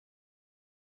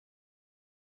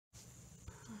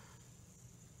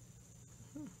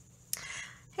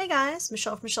Hey guys,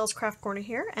 Michelle from Michelle's Craft Corner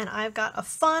here, and I've got a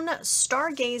fun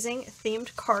stargazing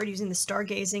themed card using the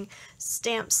stargazing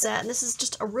stamp set. And this is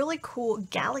just a really cool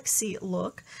galaxy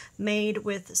look made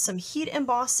with some heat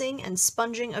embossing and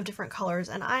sponging of different colors,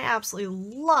 and I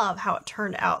absolutely love how it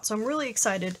turned out. So I'm really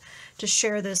excited to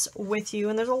share this with you,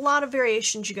 and there's a lot of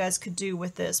variations you guys could do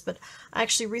with this, but I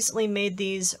actually recently made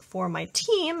these for my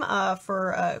team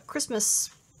for Christmas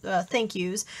thank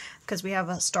yous, because we have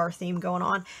a star theme going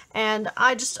on, and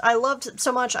I loved it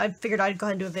so much I figured I'd go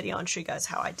ahead and do a video and show you guys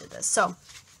how I did this. So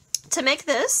to make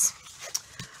this,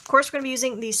 of course, we're going to be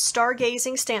using the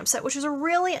Stargazing stamp set, which is a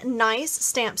really nice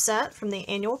stamp set from the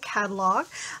annual catalog.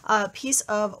 A piece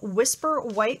of Whisper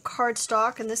white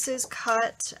cardstock, and this is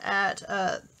cut at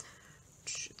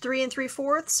 3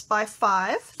 3/4 by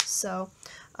 5. So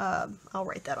I'll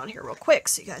write that on here real quick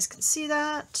so you guys can see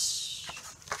that.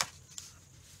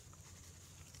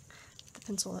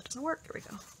 Pencil, that doesn't work. There we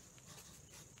go.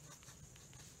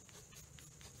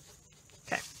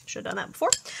 Okay, should have done that before.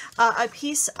 A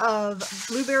piece of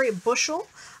Blueberry Bushel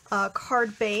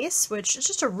card base, which is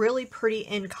just a really pretty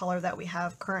in color that we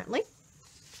have currently.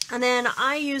 And then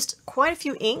I used quite a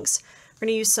few inks. We're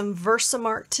going to use some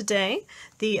Versamark today.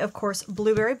 Of course,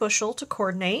 Blueberry Bushel to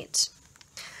coordinate.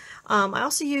 I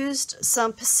also used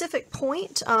some Pacific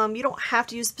Point. You don't have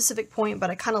to use Pacific Point,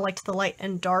 but I kind of liked the light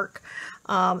and dark.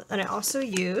 And I also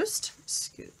used,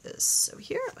 scoot this over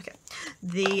here, okay,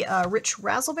 the Rich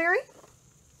Razzleberry,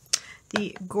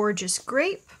 the Gorgeous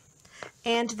Grape,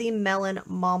 and the Melon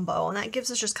Mambo. And that gives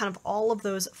us just kind of all of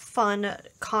those fun,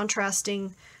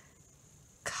 contrasting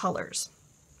colors.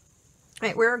 All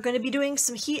right, we're going to be doing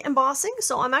some heat embossing,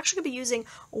 so I'm actually going to be using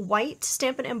white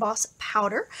Stampin' Emboss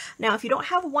powder. Now, if you don't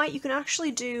have white, you can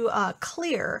actually do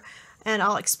clear, and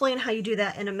I'll explain how you do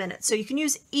that in a minute. So you can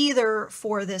use either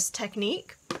for this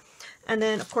technique, and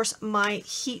then, of course, my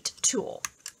heat tool.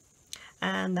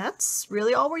 And that's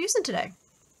really all we're using today.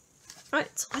 All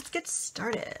right, so let's get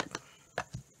started.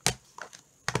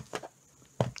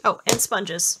 Oh, and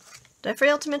sponges. Did I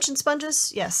fail to mention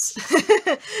sponges? Yes.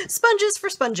 Sponges for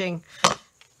sponging.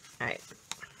 All right.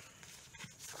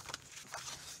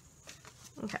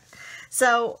 Okay.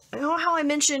 So, you know how I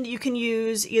mentioned you can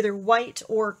use either white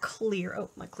or clear. Oh,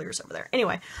 my clear's over there.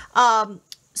 Anyway,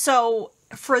 so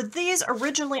for these,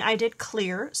 originally I did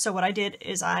clear. So what I did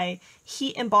is I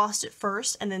heat embossed it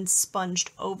first and then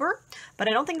sponged over. But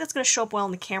I don't think that's going to show up well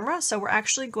on the camera. So we're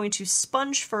actually going to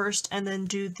sponge first and then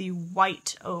do the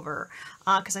white over,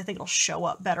 because I think it'll show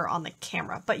up better on the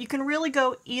camera. But you can really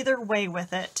go either way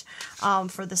with it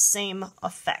for the same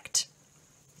effect.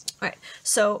 Alright,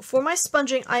 so for my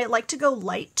sponging, I like to go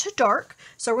light to dark.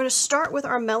 So we're going to start with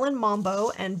our Melon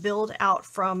Mambo and build out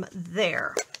from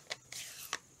there.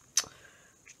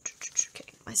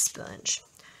 Okay, my sponge.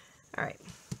 Alright,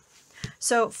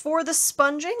 so for the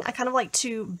sponging, I kind of like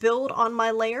to build on my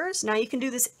layers. Now you can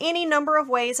do this any number of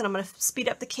ways, and I'm going to speed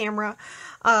up the camera.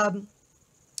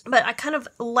 But I kind of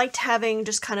liked having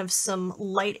just kind of some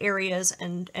light areas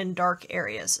and dark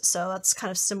areas. So that's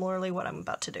kind of similarly what I'm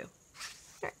about to do.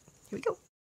 Here we go.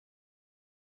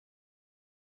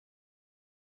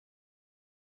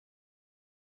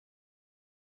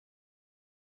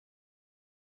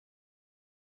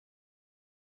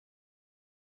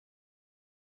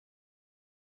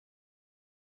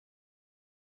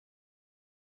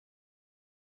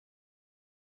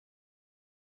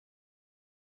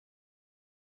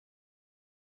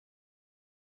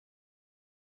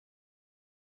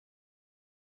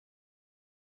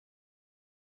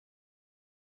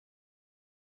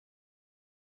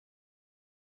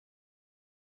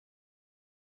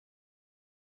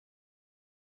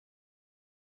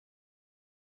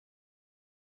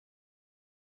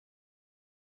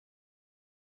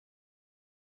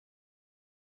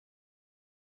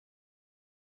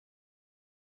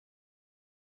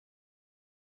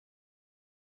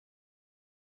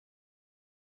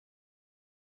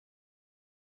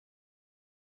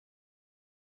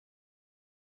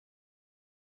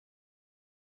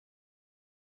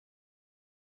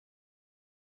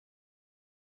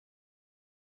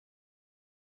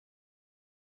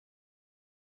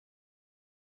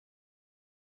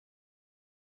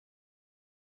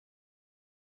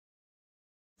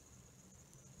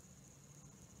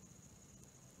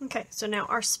 Okay, so now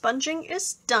our sponging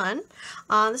is done.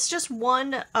 This is just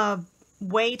one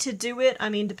way to do it. I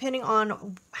mean, depending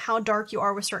on how dark you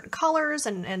are with certain colors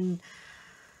and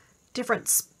different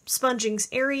sponging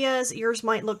areas, yours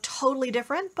might look totally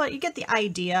different, but you get the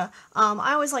idea.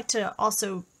 I always like to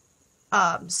also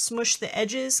smush the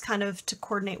edges kind of to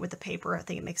coordinate with the paper. I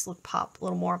think it makes it look pop a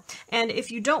little more. And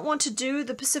if you don't want to do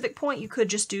the Pacific Point, you could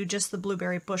just do just the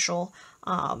blueberry bushel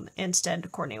instead to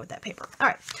coordinate with that paper. All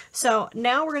right, so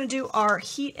now we're going to do our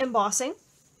heat embossing.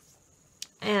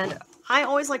 And I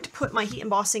always like to put my heat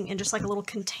embossing in just like a little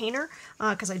container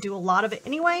because I do a lot of it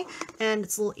anyway, and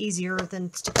it's a little easier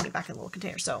than sticking it back in a little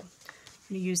container. So I'm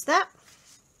going to use that.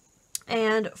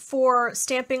 And for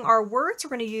stamping our words, we're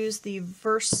going to use the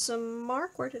Versamark.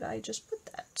 Where did I just put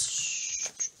that?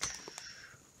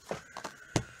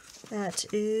 That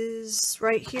is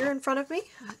right here in front of me.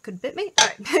 Could bit me. All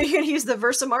right, you're going to use the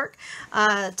Versamark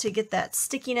to get that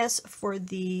stickiness for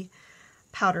the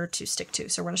powder to stick to.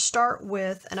 So we're going to start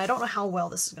with, and I don't know how well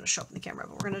this is going to show up in the camera,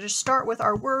 but we're going to just start with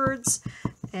our words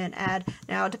and add.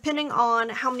 Now, depending on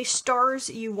how many stars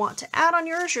you want to add on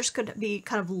yours could be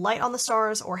kind of light on the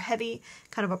stars or heavy,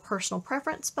 kind of a personal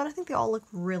preference, but I think they all look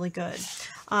really good.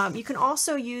 You can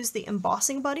also use the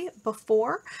embossing buddy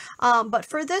before, but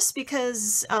for this,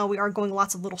 because we are going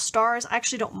lots of little stars, I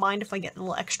actually don't mind if I get a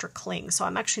little extra cling, so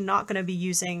I'm actually not going to be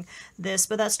using this,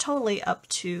 but that's totally up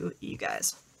to you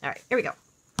guys. All right, here we go.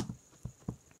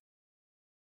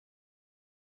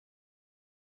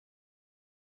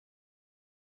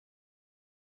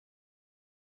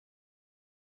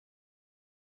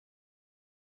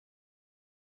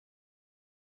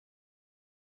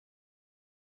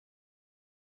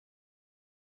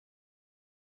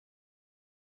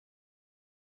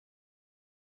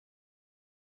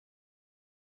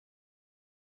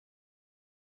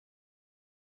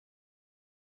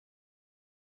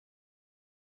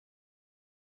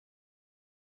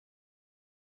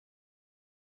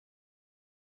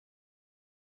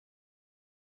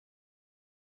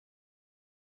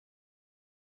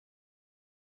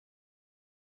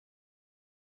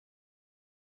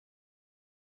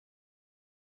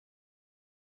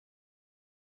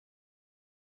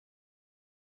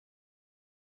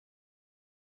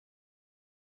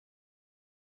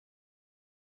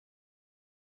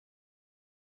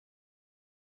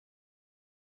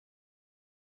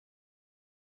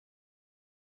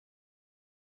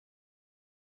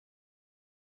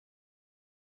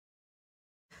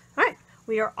 All right,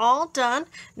 we are all done.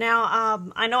 Now,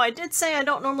 I know I did say I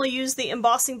don't normally use the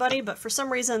embossing buddy, but for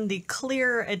some reason the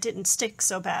clear, it didn't stick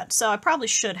so bad. So I probably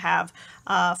should have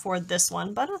for this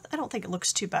one, but I don't think it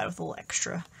looks too bad with a little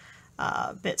extra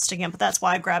bit sticking up. But that's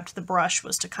why I grabbed the brush,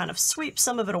 was to kind of sweep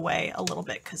some of it away a little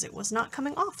bit because it was not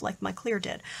coming off like my clear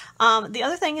did. The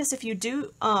other thing is if you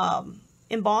do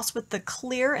emboss with the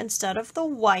clear instead of the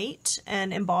white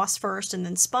and emboss first and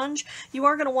then sponge, you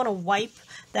are going to want to wipe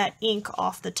that ink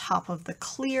off the top of the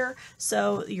clear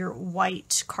so your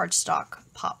white cardstock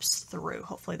pops through.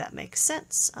 Hopefully that makes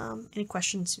sense. Any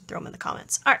questions, throw them in the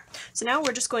comments. All right, so now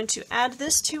we're just going to add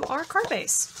this to our card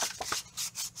base.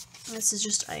 This is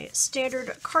just a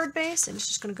standard card base, and it's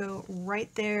just going to go right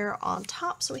there on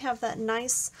top, so we have that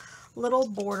nice little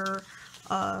border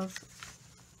of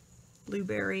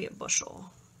blueberry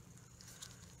bushel.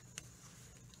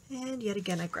 And yet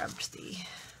again I grabbed the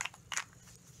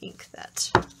ink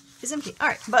that is empty.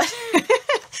 Alright, but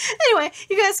anyway,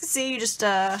 you guys can see you just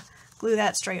glue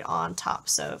that straight on top,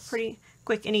 so pretty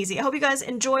quick and easy. I hope you guys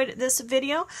enjoyed this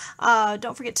video.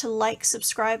 Don't forget to like,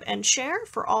 subscribe, and share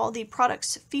for all the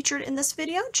products featured in this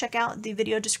video. Check out the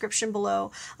video description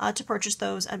below to purchase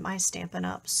those at my Stampin'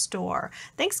 Up! Store.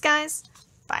 Thanks, guys!